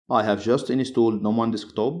I have just installed NOMone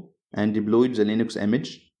Desktop and deployed the Linux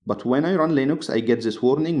image, but when I run Linux I get this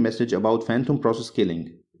warning message about phantom process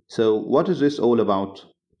killing. So what is this all about?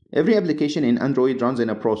 Every application in Android runs in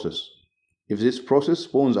a process. If this process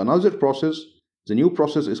spawns another process, the new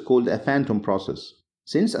process is called a phantom process.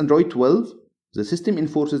 Since Android 12, the system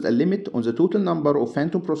enforces a limit on the total number of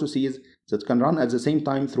phantom processes that can run at the same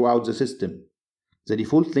time throughout the system. The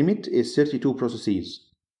default limit is 32 processes.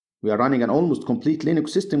 We are running an almost complete Linux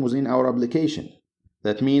system within our application.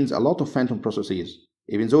 That means a lot of phantom processes.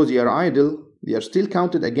 Even though they are idle, they are still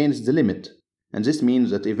counted against the limit, and this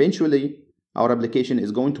means that eventually our application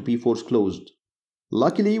is going to be force closed.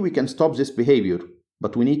 Luckily, we can stop this behavior,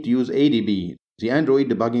 but we need to use ADB, the Android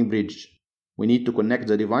debugging bridge. We need to connect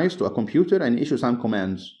the device to a computer and issue some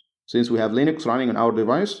commands. Since we have Linux running on our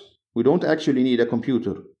device, we don't actually need a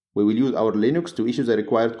computer. We will use our Linux to issue the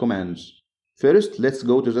required commands. First, let's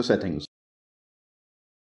go to the settings.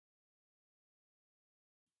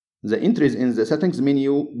 The entries in the settings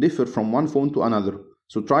menu differ from one phone to another,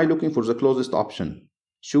 so try looking for the closest option.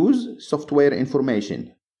 Choose Software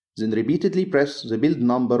Information, then repeatedly press the Build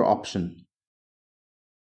Number option.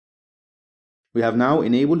 We have now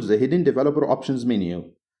enabled the Hidden Developer Options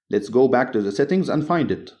menu. Let's go back to the settings and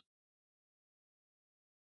find it.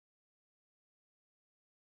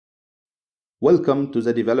 Welcome to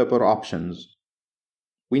the Developer Options.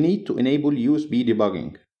 We need to enable USB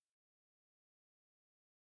debugging.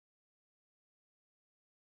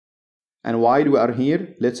 And while we are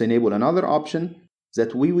here, let's enable another option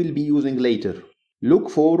that we will be using later.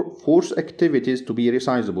 Look for Force Activities to be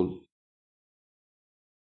resizable.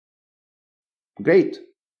 Great!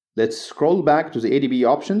 Let's scroll back to the ADB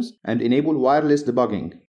options and enable wireless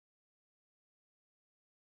debugging.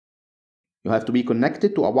 You have to be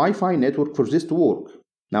connected to a Wi-Fi network for this to work.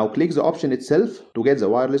 Now click the option itself to get the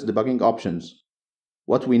wireless debugging options.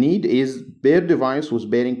 What we need is pair device with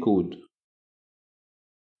pairing code.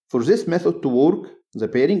 For this method to work, the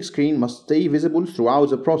pairing screen must stay visible throughout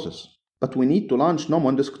the process, but we need to launch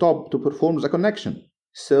NOMone Desktop to perform the connection.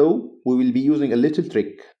 So we will be using a little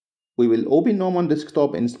trick. We will open NOMone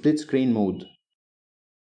Desktop in split screen mode.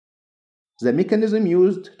 The mechanism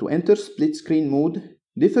used to enter split screen mode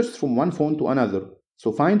differs from one phone to another,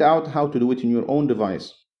 so find out how to do it in your own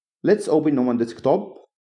device. Let's open NOMone Desktop,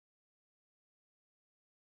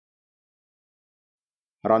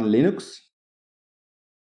 run Linux,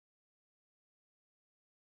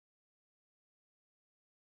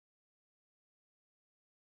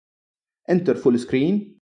 enter full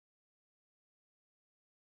screen,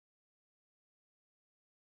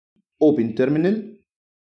 open terminal,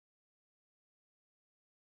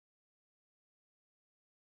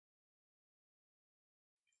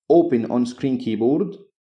 open on-screen keyboard,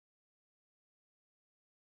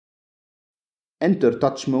 enter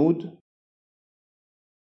touch mode,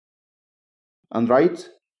 and write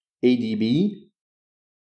ADB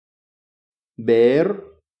pair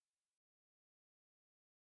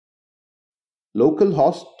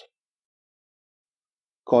localhost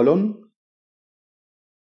colon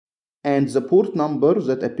and the port number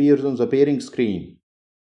that appears on the pairing screen.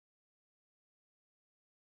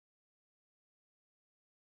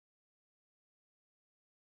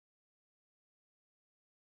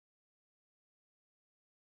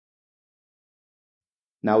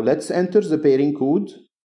 Now let's enter the pairing code,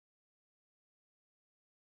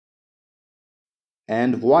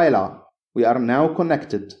 and voila, we are now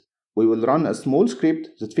connected. We will run a small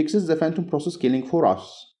script that fixes the phantom process killing for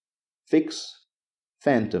us. Fix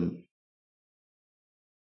phantom.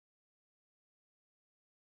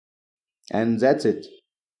 And that's it.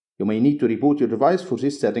 You may need to reboot your device for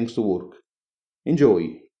these settings to work.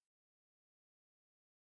 Enjoy!